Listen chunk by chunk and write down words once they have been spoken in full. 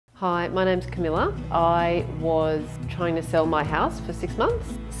Hi, my name's Camilla. I was trying to sell my house for 6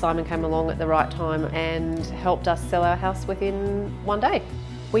 months. Simon came along at the right time and helped us sell our house within 1 day.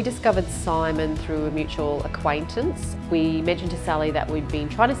 We discovered Simon through a mutual acquaintance. We mentioned to Sally that we'd been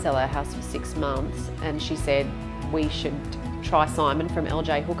trying to sell our house for 6 months and she said we should try Simon from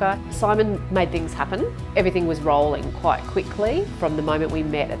LJ Hooker. Simon made things happen. Everything was rolling quite quickly from the moment we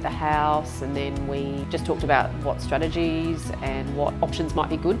met at the house, and then we just talked about what strategies and what options might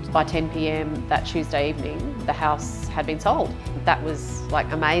be good. By 10 p.m. that Tuesday evening, the house had been sold. That was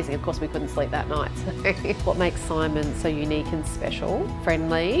like amazing. Of course, we couldn't sleep that night. What makes Simon so unique and special?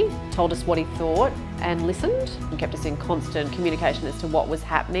 Friendly, told us what he thought and listened and kept us in constant communication as to what was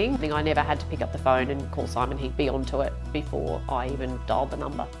happening. I never had to pick up the phone and call Simon. He'd be onto it before I even dialed the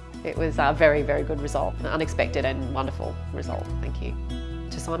number. It was a very, very good result, an unexpected and wonderful result. Thank you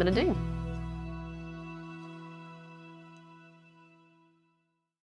to Simon and Dean.